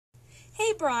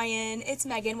Hey Bryan, it's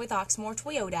Megan with Oxmoor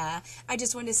Toyota. I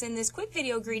just wanted to send this quick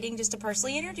video greeting just to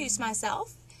personally introduce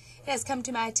myself. It has come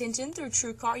to my attention through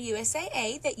TrueCar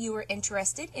USAA that you are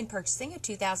interested in purchasing a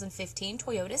 2015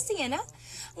 Toyota Sienna.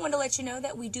 I want to let you know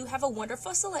that we do have a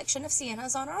wonderful selection of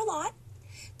Siennas on our lot.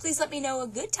 Please let me know a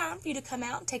good time for you to come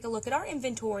out and take a look at our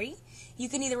inventory. You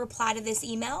can either reply to this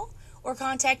email or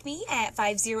contact me at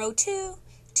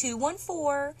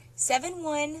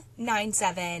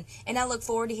 502-214-7197, and I look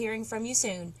forward to hearing from you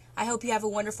soon. I hope you have a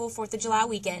wonderful 4th of July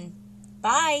weekend.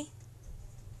 Bye!